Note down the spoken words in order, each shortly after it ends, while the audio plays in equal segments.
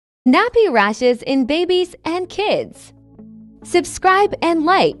Nappy rashes in babies and kids. Subscribe and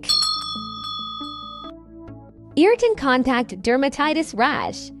like. Irritant contact dermatitis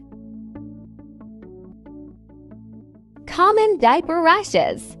rash. Common diaper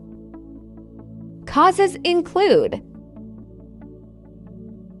rashes. Causes include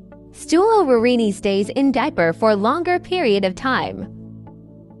stool urine stays in diaper for longer period of time,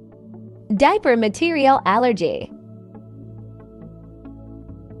 diaper material allergy,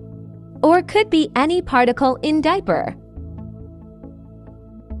 or could be any particle in diaper.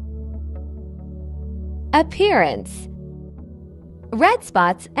 Appearance: red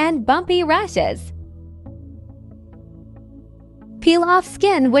spots and bumpy rashes. Peel off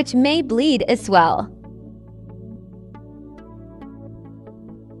skin which may bleed as well.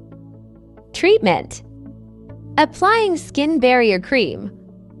 Treatment: applying skin barrier cream.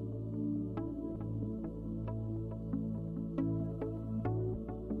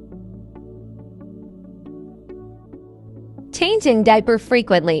 Changing diaper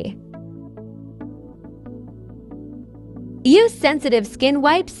frequently. Use sensitive skin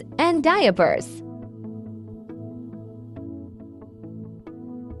wipes and diapers.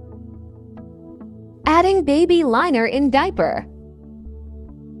 Adding baby liner in diaper.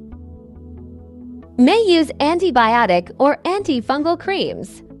 May use antibiotic or antifungal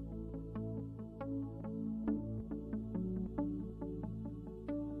creams.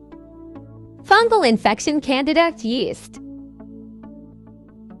 Fungal infection candida yeast.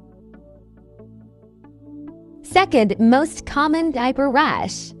 Second most common diaper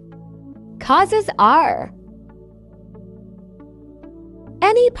rash. Causes are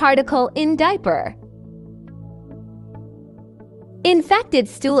any particle in diaper. Infected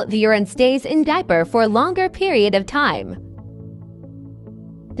stool urine stays in diaper for longer period of time.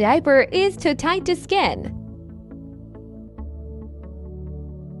 Diaper is too tight to skin.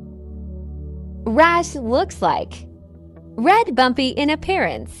 Rash looks like red bumpy in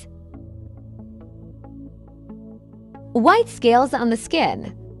appearance. White scales on the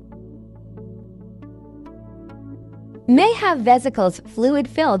skin. May have vesicles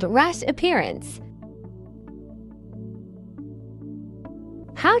fluid-filled rash appearance.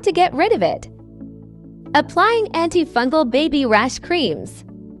 How to get rid of it? Applying antifungal baby rash creams.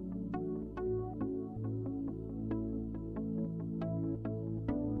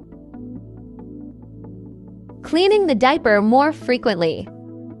 Cleaning the diaper more frequently.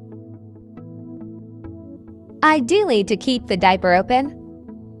 Ideally to keep the diaper open.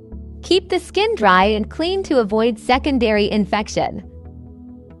 Keep the skin dry and clean to avoid secondary infection.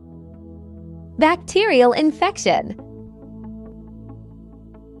 Bacterial infection.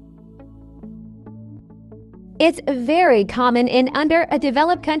 It's very common in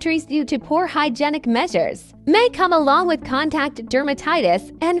underdeveloped countries due to poor hygienic measures. May come along with contact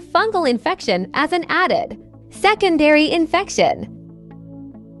dermatitis and fungal infection as an added secondary infection.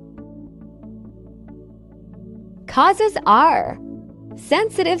 Causes are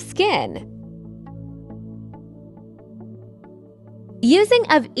sensitive skin. Using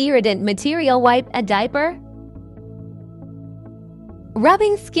of irritant material wipe a diaper.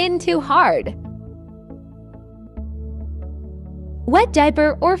 Rubbing skin too hard. Wet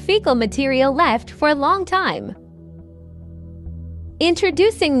diaper or fecal material left for a long time.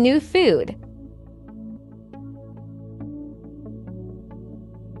 Introducing new food.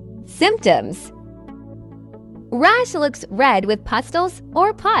 Symptoms: rash looks red with pustules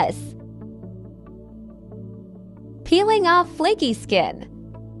or pus. Peeling off flaky skin.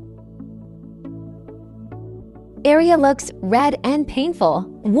 Area looks red and painful,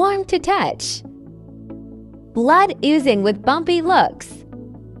 warm to touch. Blood oozing with bumpy looks.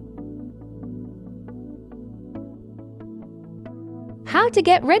 How to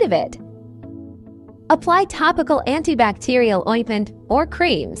get rid of it? Apply topical antibacterial ointment or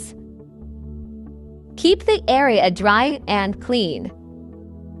creams. Keep the area dry and clean.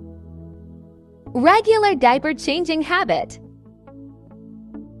 Regular diaper changing habit.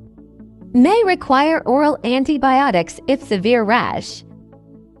 May require oral antibiotics if severe rash.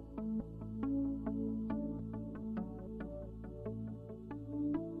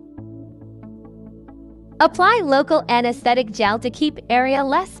 Apply local anesthetic gel to keep area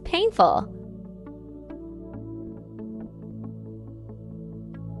less painful.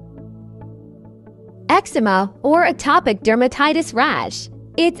 Eczema or atopic dermatitis rash.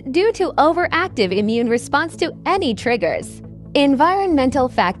 It's due to overactive immune response to any triggers, environmental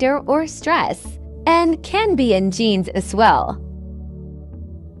factor or stress, and can be in genes as well.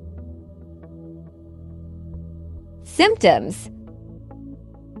 Symptoms: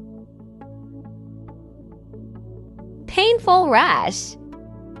 painful rash,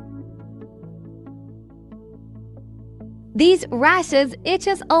 These rashes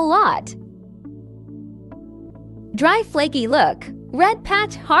itches a lot. Dry flaky look, red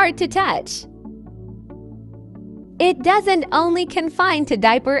patch hard to touch. It doesn't only confine to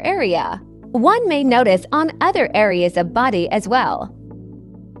diaper area. One may notice on other areas of body as well.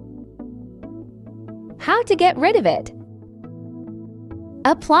 How to get rid of it?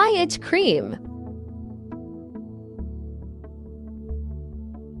 Apply itch cream.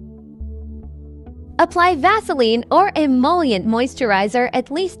 Apply Vaseline or emollient moisturizer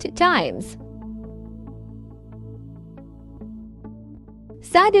at least 2 times.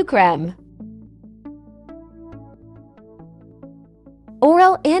 Sadu creme.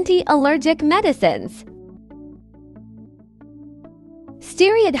 Oral anti-allergic medicines.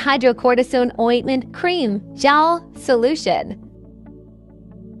 Steroid hydrocortisone ointment cream, gel, solution.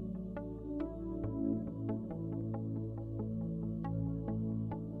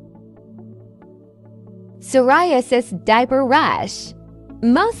 Psoriasis diaper rash,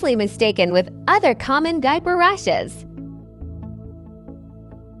 mostly mistaken with other common diaper rashes.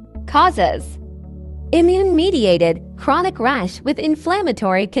 Causes: immune-mediated chronic rash with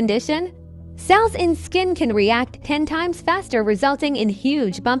inflammatory condition. Cells in skin can react 10 times faster, resulting in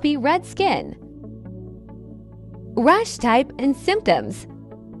huge bumpy red skin. Rash type and symptoms: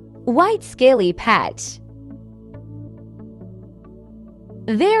 white scaly patch,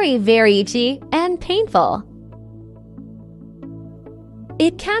 very itchy and painful.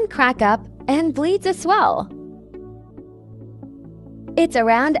 It can crack up and bleeds as well. It's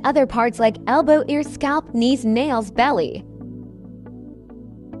around other parts like elbow, ear, scalp, knees, nails, belly.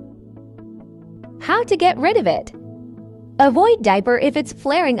 How to get rid of it? Avoid diaper if it's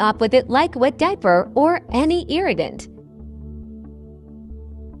flaring up with it, like wet diaper or any irritant.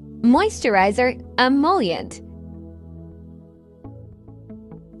 Moisturizer, emollient.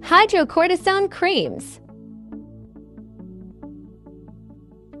 Hydrocortisone creams.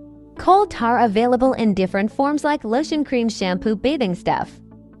 Coal tar available in different forms like lotion, cream, shampoo, bathing stuff.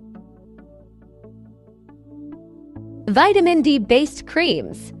 Vitamin D-based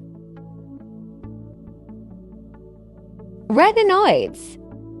creams. Retinoids.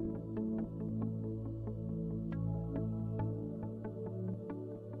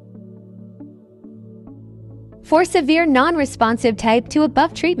 For severe non-responsive type to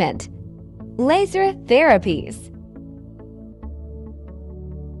above treatment, laser therapies.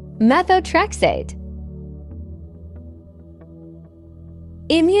 Methotrexate.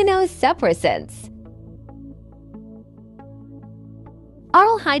 Immunosuppressants.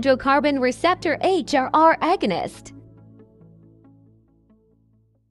 Oral hydrocarbon receptor HRR agonist.